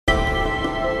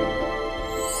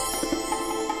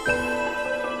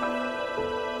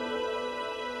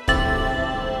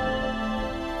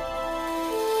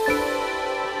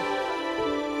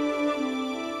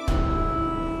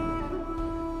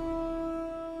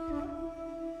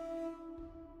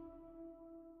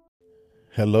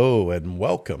Hello and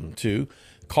welcome to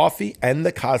Coffee and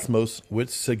the Cosmos with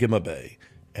Sagima Bay.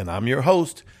 And I'm your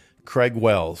host, Craig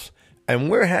Wells. And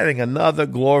we're having another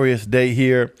glorious day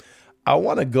here. I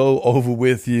want to go over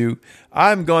with you.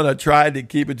 I'm going to try to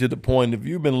keep it to the point. If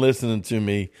you've been listening to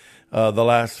me the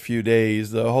last few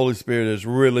days, the Holy Spirit has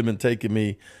really been taking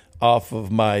me off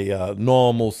of my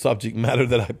normal subject matter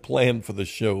that I planned for the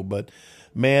show. But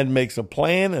man makes a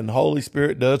plan and Holy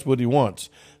Spirit does what he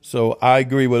wants. So I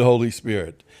agree with Holy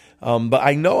Spirit. But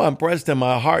I know I'm pressed in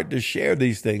my heart to share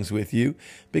these things with you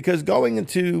because going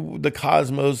into the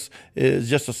cosmos is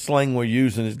just a slang we're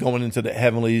using. It's going into the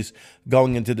heavenlies,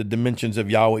 going into the dimensions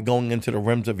of Yahweh, going into the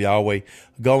realms of Yahweh,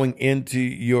 going into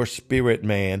your spirit,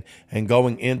 man, and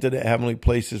going into the heavenly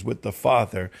places with the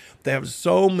Father. They have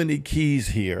so many keys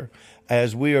here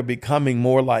as we are becoming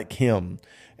more like him.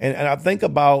 And I think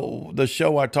about the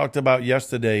show I talked about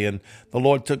yesterday, and the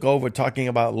Lord took over talking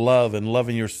about love and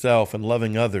loving yourself and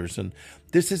loving others. And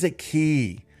this is a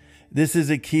key. This is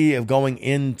a key of going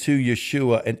into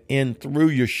Yeshua and in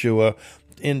through Yeshua,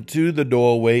 into the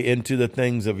doorway, into the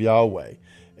things of Yahweh.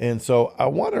 And so I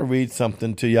want to read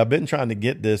something to you. I've been trying to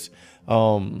get this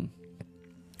all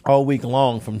week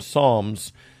long from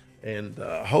Psalms, and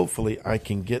hopefully I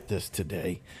can get this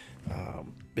today.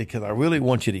 Because I really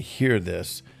want you to hear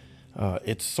this.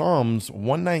 It's Psalms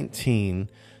 119.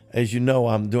 As you know,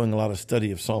 I'm doing a lot of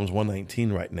study of Psalms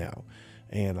 119 right now,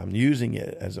 and I'm using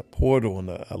it as a portal and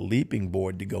a leaping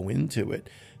board to go into it,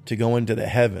 to go into the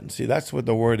heavens. See, that's what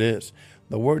the word is.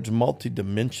 The word's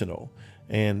multidimensional,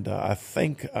 and I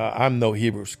think I'm no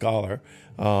Hebrew scholar,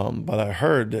 but I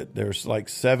heard that there's like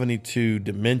 72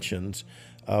 dimensions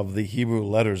of the Hebrew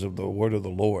letters of the word of the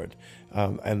Lord.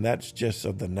 And that's just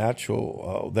of the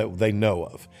natural that they know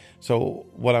of. So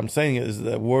what I'm saying is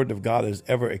the word of God is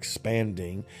ever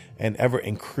expanding and ever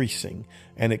increasing,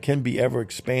 and it can be ever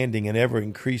expanding and ever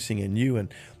increasing in you.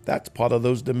 And that's part of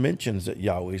those dimensions that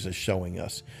Yahweh is showing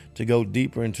us to go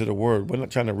deeper into the word. We're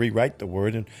not trying to rewrite the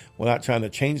word, and we're not trying to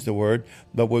change the word,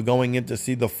 but we're going in to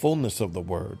see the fullness of the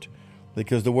word,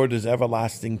 because the word is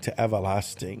everlasting to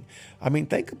everlasting. I mean,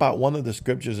 think about one of the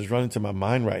scriptures that's running to my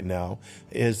mind right now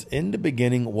is in the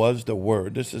beginning was the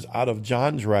word. This is out of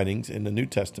John's writings in the New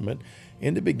Testament.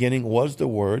 In the beginning was the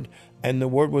word, and the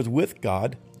word was with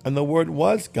God, and the word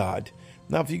was God.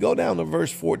 Now, if you go down to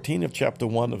verse 14 of chapter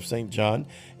 1 of St. John,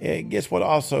 guess what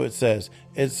also it says?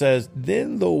 It says,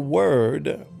 then the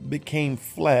word became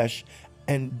flesh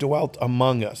and dwelt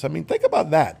among us. I mean, think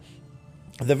about that.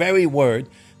 The very word,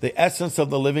 the essence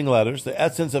of the living letters, the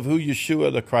essence of who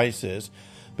Yeshua the Christ is,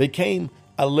 became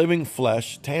a living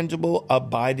flesh, tangible,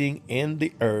 abiding in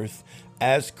the earth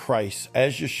as Christ,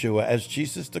 as Yeshua, as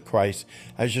Jesus the Christ,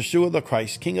 as Yeshua the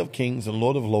Christ, King of Kings and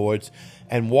Lord of Lords,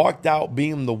 and walked out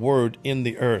being the Word in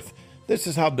the earth. This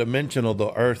is how dimensional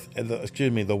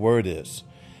the Word is.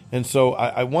 And so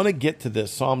I want to get to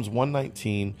this, Psalms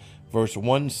 119, verse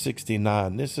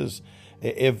 169. This is,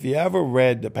 if you ever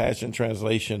read the Passion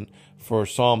Translation for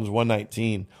Psalms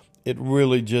 119, it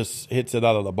really just hits it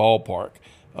out of the ballpark.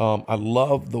 I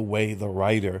love the way the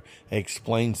writer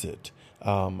explains it.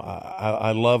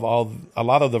 I love a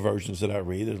lot of the versions that I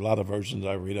read. There's a lot of versions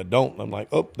I read I don't. I'm like,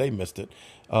 oh, they missed it.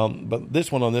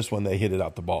 But on this one, they hit it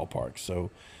out the ballpark. So,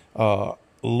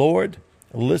 Lord,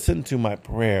 listen to my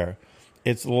prayer.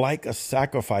 It's like a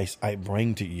sacrifice I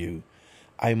bring to you.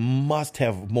 I must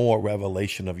have more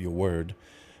revelation of your word.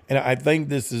 And I think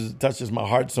touches my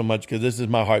heart so much because this is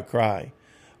my heart cry.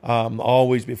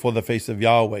 Always before the face of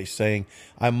Yahweh saying,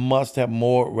 I must have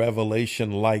more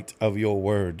revelation light of your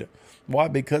word. Why?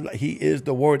 Because he is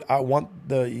the word. I want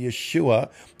the Yeshua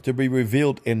to be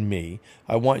revealed in me.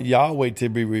 I want Yahweh to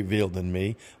be revealed in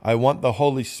me. I want the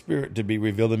Holy Spirit to be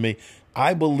revealed in me.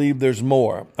 I believe there's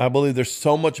more. I believe there's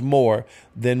so much more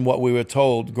than what we were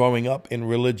told growing up in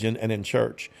religion and in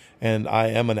church. And I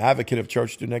am an advocate of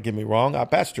church. Do not get me wrong. I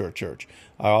pastor a church.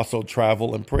 I also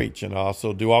travel and preach, and I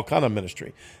also do all kind of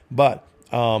ministry. But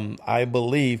I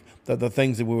believe that the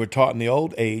things that we were taught in the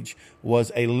old age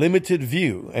was a limited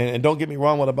view. And don't get me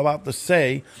wrong, what I'm about to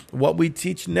say, what we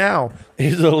teach now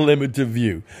is a limited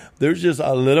view. There's just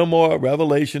a little more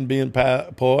revelation being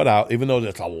poured out, even though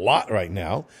there's a lot right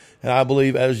now. And I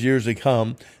believe as years to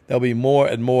come, there'll be more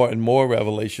and more and more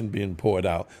revelation being poured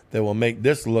out that will make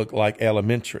this look like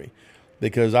elementary.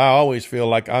 Because I always feel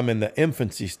like I'm in the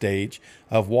infancy stage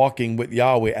of walking with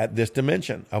Yahweh at this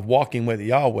dimension, of walking with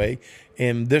Yahweh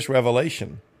in this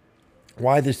revelation.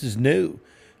 Why this is new,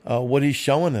 what he's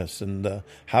showing us, and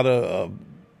how to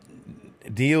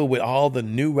deal with all the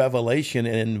new revelation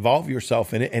and involve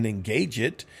yourself in it and engage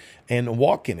it and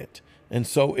walk in it. And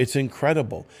so it's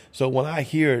incredible. So when I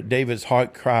hear David's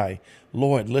heart cry,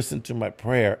 Lord, listen to my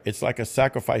prayer. It's like a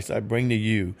sacrifice I bring to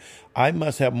you. I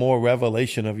must have more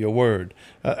revelation of your word.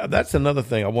 That's another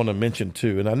thing I want to mention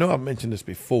too. And I know I've mentioned this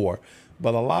before,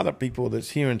 but a lot of people that's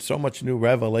hearing so much new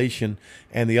revelation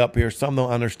and the up here, some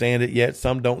don't understand it yet.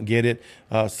 Some don't get it.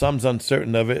 Some's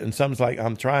uncertain of it. And some's like,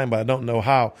 I'm trying, but I don't know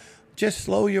how. Just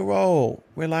slow your roll,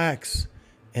 relax,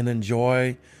 and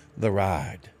enjoy the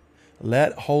ride.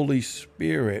 Let Holy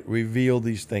Spirit reveal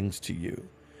these things to you.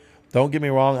 Don't get me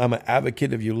wrong. I'm an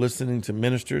advocate of you listening to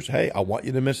ministers. Hey, I want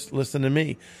you to listen to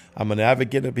me. I'm an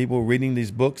advocate of people reading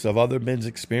these books of other men's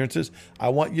experiences. I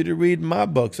want you to read my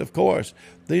books, of course.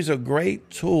 These are great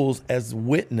tools as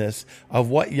witness of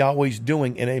what Yahweh's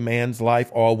doing in a man's life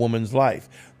or a woman's life.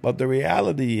 But the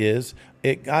reality is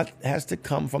it has to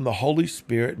come from the Holy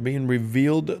Spirit being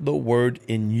revealed the word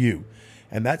in you.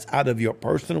 And that's out of your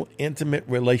personal, intimate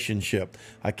relationship.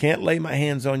 I can't lay my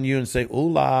hands on you and say, ooh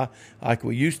la, like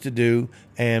we used to do,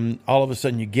 and all of a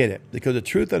sudden you get it. Because the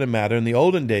truth of the matter, in the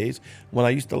olden days, when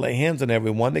I used to lay hands on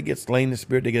everyone, they get slain in the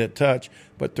spirit, they get a touch.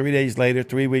 But 3 days later,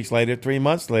 3 weeks later, 3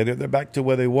 months later, they're back to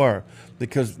where they were.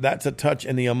 Because that's a touch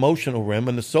in the emotional realm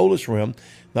and the soulish realm.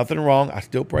 Nothing wrong. I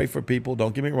still pray for people.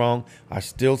 Don't get me wrong. I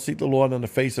still seek the Lord on the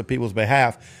face of people's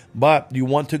behalf. But you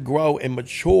want to grow and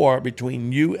mature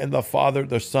between you and the Father,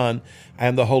 the Son,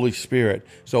 and the Holy Spirit.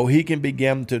 So he can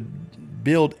begin to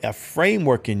build a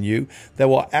framework in you that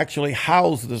will actually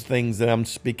house the things that I'm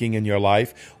speaking in your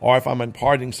life, or if I'm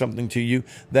imparting something to you,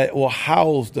 that will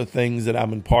house the things that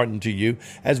I'm imparting to you,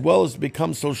 as well as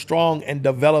become so strong and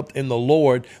developed in the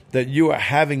Lord that you are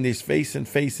having these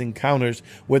face-and-face encounters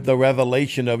with the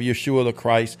revelation of Yeshua the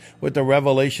Christ, with the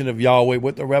revelation of Yahweh,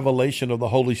 with the revelation of the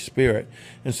Holy Spirit.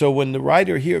 And so when the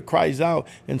writer here cries out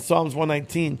in Psalms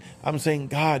 119, I'm saying,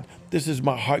 God, this is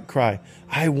my heart cry.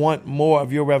 I want more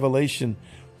of your revelation.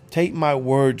 Take my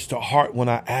words to heart when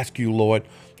I ask you, Lord.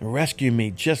 Rescue me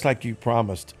just like you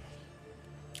promised.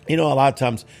 You know, a lot of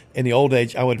times in the old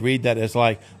age, I would read that as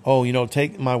like, oh, you know,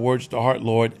 take my words to heart,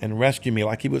 Lord, and rescue me,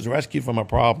 like he was rescued from a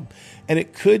problem. And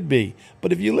it could be.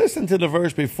 But if you listen to the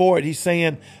verse before it, he's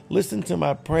saying, listen to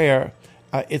my prayer.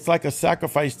 It's like a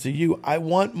sacrifice to you. I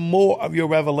want more of your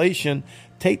revelation.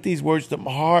 Take these words to my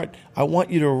heart. I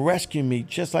want you to rescue me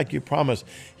just like you promised.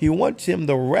 He wants him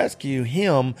to rescue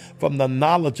him from the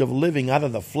knowledge of living out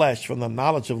of the flesh, from the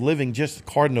knowledge of living just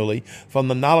cardinally, from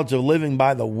the knowledge of living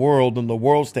by the world and the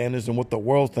world standards and what the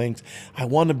world thinks. I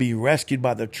want to be rescued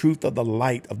by the truth of the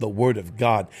light of the word of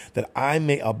God, that I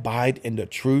may abide in the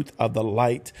truth of the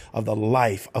light of the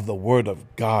life of the word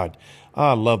of God.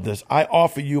 I love this. I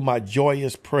offer you my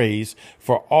joyous praise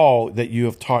for all that you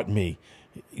have taught me.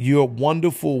 Your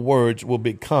wonderful words will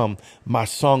become my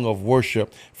song of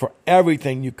worship, for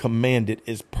everything you commanded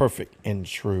is perfect and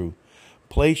true.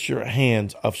 Place your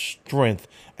hands of strength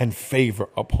and favor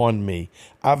upon me.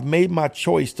 I've made my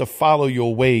choice to follow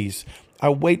your ways. I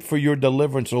wait for your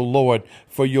deliverance, O Lord,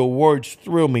 for your words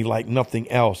thrill me like nothing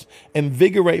else.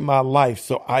 Invigorate my life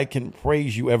so I can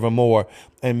praise you evermore,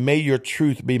 and may your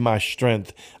truth be my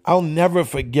strength. I'll never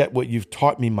forget what you've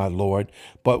taught me, my Lord,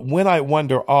 but when I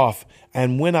wander off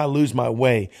and when I lose my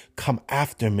way, come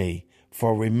after me,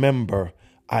 for remember,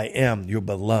 I am your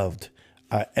beloved.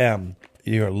 I am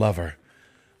your lover.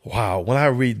 Wow, when I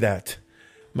read that,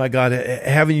 my God,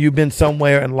 haven't you been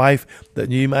somewhere in life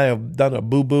that you might have done a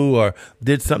boo-boo or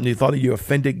did something you thought you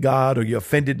offended God or you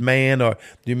offended man or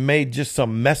you made just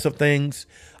some mess of things?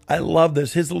 I love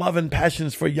this. His love and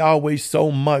passions for Yahweh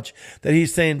so much that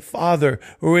he's saying, Father,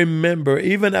 remember,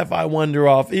 even if I wander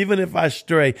off, even if I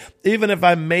stray, even if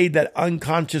I made that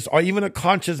unconscious or even a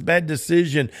conscious bad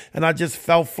decision and I just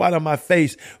fell flat on my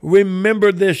face,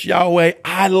 remember this, Yahweh.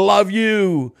 I love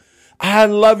you. I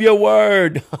love your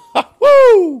word.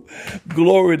 Woo!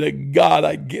 Glory to God.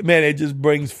 Man, it just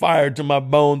brings fire to my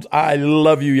bones. I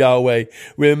love you, Yahweh.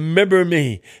 Remember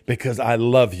me because I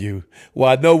love you. Well,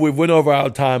 I know we've went over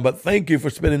our time, but thank you for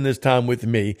spending this time with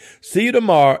me. See you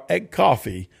tomorrow at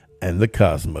Coffee and the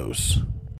Cosmos.